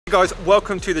Guys,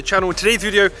 welcome to the channel. In today's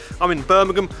video, I'm in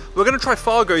Birmingham. We're going to try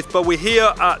Fargo's, but we're here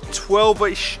at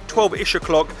 12-ish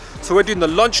o'clock. So we're doing the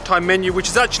lunchtime menu, which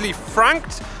is actually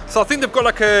franked. So I think they've got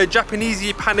like a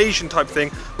Japanesey, Pan-Asian type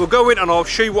thing. We'll go in and I'll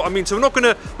show you what I mean. So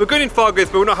we're going in Fargo's,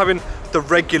 but we're not having the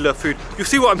regular food. You'll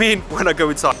see what I mean when I go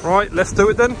inside. Right, let's do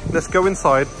it then. Let's go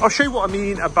inside. I'll show you what I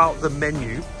mean about the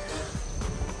menu.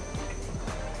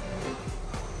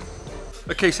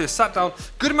 Okay, so sat down,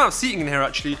 good amount of seating in here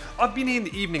actually. I've been here in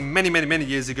the evening many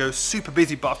years ago, super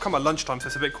busy, but I've come at lunchtime, so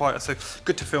it's a bit quieter, so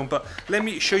good to film. But let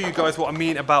me show you guys what I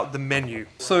mean about the menu.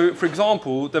 So for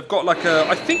example, they've got like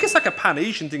I think it's like a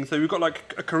Pan-Asian thing. So we've got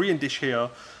like a Korean dish here.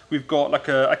 We've got like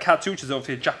a katsu, which is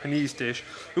obviously a Japanese dish.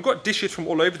 We've got dishes from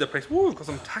all over the place. Ooh, we've got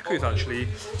some tacos actually.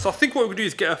 So I think what we're gonna do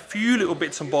is get a few little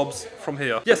bits and bobs from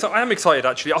here. Yeah, so I am excited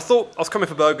actually. I thought I was coming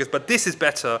for burgers, but this is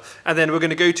better. And then we're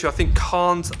gonna go to, I think,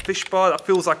 Khan's Fish Bar. That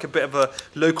feels like a bit of a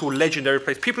local legendary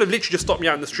place. People have literally just stopped me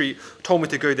out in the street, told me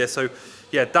to go there. So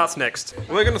yeah, that's next.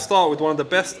 We're gonna start with one of the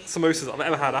best samosas I've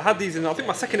ever had. I had these in, I think,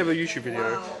 my second ever YouTube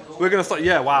video. Wow. We're gonna start,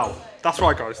 yeah, wow. That's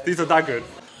right guys, these are that good.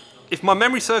 If my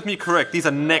memory serves me correct, these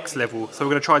are next level. So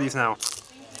we're gonna try these now.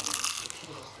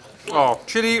 Oh,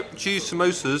 chili cheese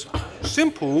samosas.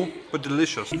 Simple, but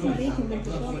delicious.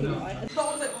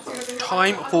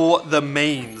 Time for the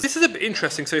mains. This is a bit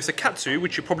interesting. So it's a katsu,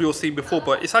 which you've probably all seen before,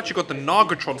 but it's actually got the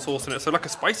nagatron sauce in it. So like a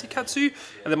spicy katsu.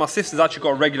 And then my sister's actually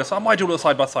got a regular, so I might do a little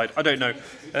side by side. I don't know.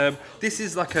 This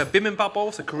is like a bibimbap bowl,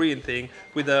 it's a Korean thing,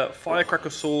 with a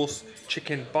firecracker sauce,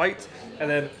 chicken bite. And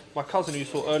then my cousin who you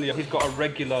saw earlier, he's got a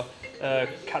regular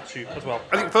katsu as well.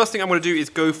 I think the first thing I'm going to do is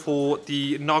go for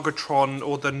the nagatron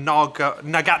or the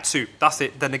nagatsu. That's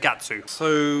it, the nagatsu.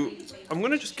 So I'm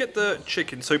going to just get the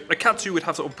chicken. So a katsu would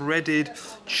have sort of breaded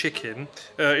chicken.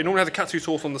 It normally has a katsu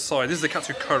sauce on the side. This is the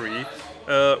katsu curry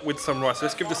with some rice. So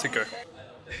let's give this a go.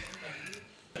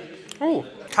 Oh,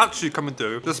 katsu coming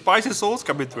through. The spicy sauce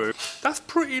coming through. That's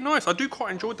pretty nice. I do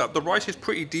quite enjoy that. The rice is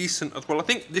pretty decent as well. I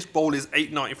think this bowl is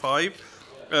 $8.95.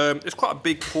 It's quite a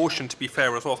big portion to be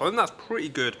fair as well, so I think that's pretty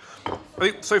good. I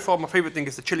think so far my favourite thing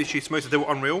is the chili cheese samosas. They were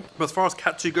unreal. But as far as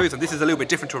katsu goes, and this is a little bit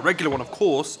different to a regular one of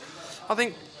course, I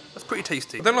think that's pretty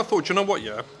tasty. Then I thought, you know what,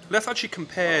 yeah, let's actually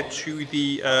compare to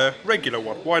the regular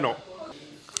one. Why not?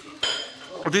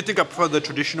 I do think I prefer the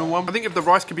traditional one. I think if the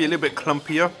rice could be a little bit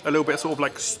clumpier, a little bit sort of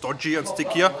like stodgy and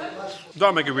stickier,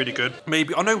 that'll make it really good.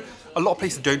 Maybe, I know a lot of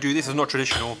places don't do this, it's not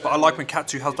traditional, but I like when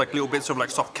katsu has like little bits of like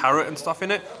soft carrot and stuff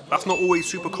in it. That's not always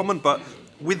super common, but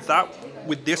with that,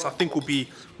 with this, I think will be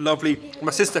lovely.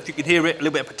 My sister, if you can hear it, a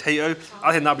little bit of potato,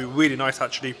 I think that'd be really nice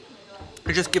actually.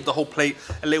 And just give the whole plate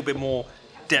a little bit more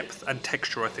depth and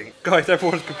texture, I think. Guys,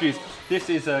 everyone's confused.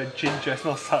 This is ginger, it's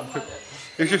not salmon.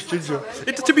 It's just ginger.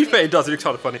 To be fair, it does. It looks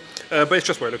kind of funny, but it's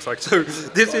just what it looks like. So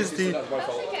this is the.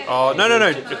 No,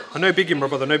 no biggie, my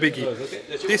brother. No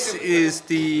biggie. This is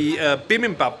the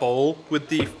bibimbap bowl with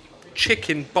the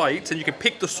chicken bites, and you can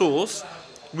pick the sauce.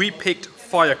 We picked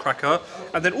firecracker,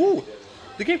 and then ooh,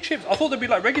 they gave chips. I thought they'd be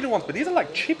like regular ones, but these are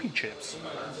like chippy chips.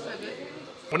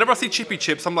 Whenever I see chippy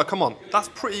chips, I'm like, come on, that's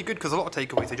pretty good, because a lot of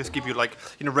takeaways they just give you like,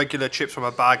 you know, regular chips from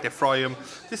a bag. They fry them.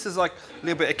 This is like a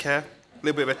little bit of care. A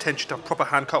little bit of attention to proper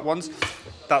hand cut ones.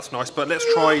 That's nice, but let's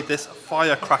try this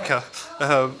firecracker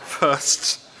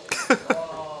first.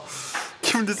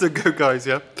 Give this a go, guys,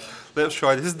 yeah? Let's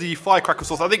try this. This is the firecracker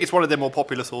sauce. I think it's one of their more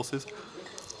popular sauces.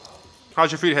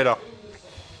 How's your food, Heather?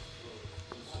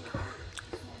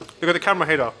 Look at the camera,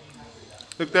 Heather.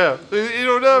 Look there. You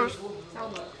don't know.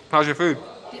 How's your food?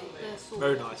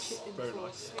 Very nice, very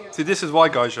nice. See, this is why,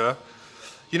 guys, yeah?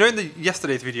 You know in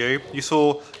yesterday's video, you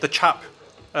saw the chap,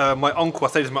 my uncle, I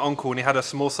said it's my uncle, and he had a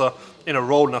samosa in a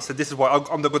roll, and I said, this is why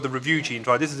I'm got the review genes,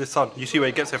 right? This is his son. You see where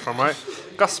he gets it from, right?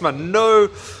 Gus, man, no.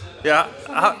 Yeah.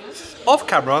 Off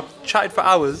camera, chatted for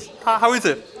hours. How is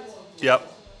it?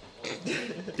 Yep.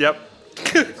 Yep.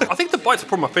 I think the bites are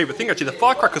probably my favourite thing, actually. The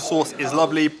firecracker sauce is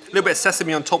lovely. A little bit of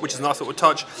sesame on top, which is a nice little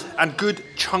touch. And good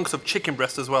chunks of chicken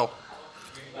breast as well.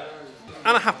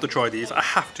 And I have to try these. I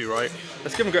have to, right?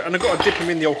 Let's give them a go. And I've got to dip them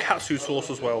in the old katsu sauce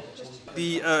as well.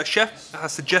 The chef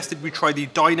has suggested we try the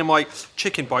dynamite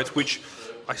chicken bites, which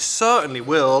I certainly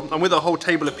will. I'm with a whole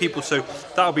table of people, so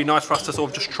that'll be nice for us to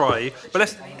sort of just try. But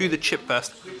let's do the chip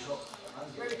first.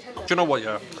 Do you know what,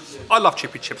 yeah? I love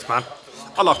chippy chips, man.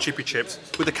 I love chippy chips.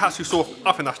 With the katsu sauce,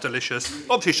 I think that's delicious.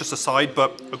 Obviously, it's just a side,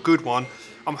 but a good one.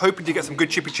 I'm hoping to get some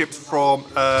good chippy chips from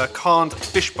Khan's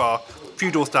Fish Bar, a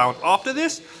few doors down after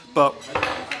this, but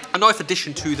a nice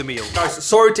addition to the meal. Guys,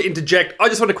 sorry to interject. I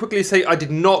just want to quickly say I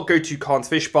did not go to Khan's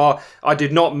Fish Bar. I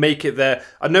did not make it there.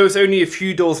 I know it's only a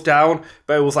few doors down,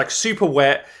 but it was like super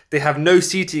wet. They have no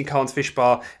seating in Khan's Fish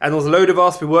Bar, and there was a load of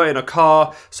us. We were in a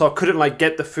car, so I couldn't like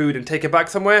get the food and take it back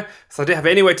somewhere. So I didn't have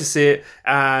anywhere to sit,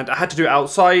 and I had to do it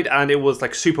outside, and it was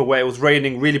like super wet. It was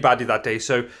raining really badly that day,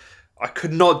 so I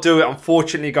could not do it.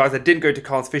 Unfortunately, guys, I didn't go to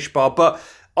Khan's Fish Bar, but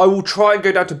I will try and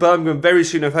go down to Birmingham very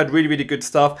soon. I've heard really, really good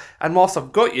stuff. And whilst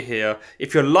I've got you here,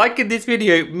 if you're liking this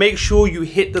video, make sure you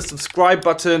hit the subscribe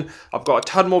button. I've got a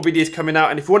ton more videos coming out.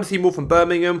 And if you want to see more from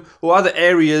Birmingham or other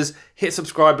areas, hit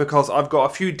subscribe because I've got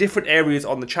a few different areas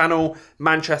on the channel.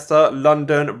 Manchester,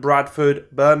 London, Bradford,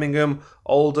 Birmingham,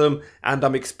 Oldham, and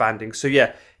I'm expanding. So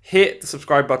yeah, hit the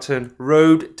subscribe button.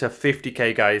 Road to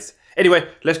 50k, guys. Anyway,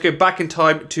 let's go back in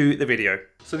time to the video.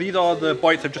 So these are the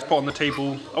bites I've just put on the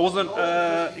table. I wasn't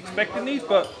expecting these,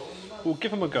 but we'll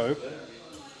give them a go.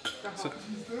 So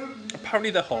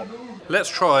apparently they're hot. Let's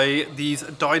try these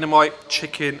dynamite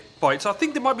chicken bites. I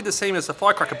think they might be the same as the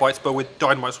firecracker bites, but with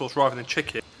dynamite sauce rather than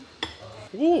chicken.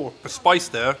 Ooh, the spice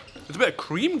there. There's a bit of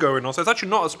cream going on, so it's actually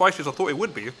not as spicy as I thought it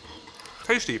would be.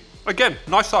 Tasty. Again,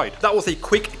 nice side. That was a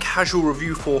quick casual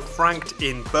review for Franked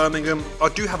in Birmingham. I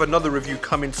do have another review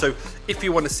coming, so if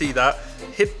you want to see that,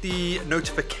 hit the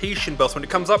notification bell so when it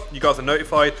comes up, you guys are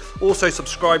notified. Also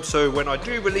subscribe so when I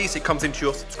do release, it comes into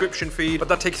your subscription feed. But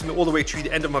that takes me all the way to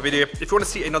the end of my video. If you want to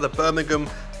see another Birmingham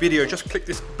video, just click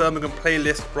this Birmingham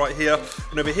playlist right here.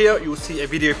 And over here, you will see a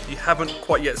video you haven't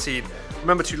quite yet seen.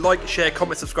 Remember to like, share,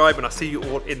 comment, subscribe, and I'll see you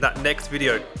all in that next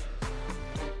video.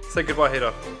 Say goodbye,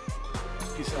 Heath.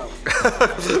 Peace out.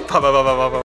 Bye bye bye bye bye.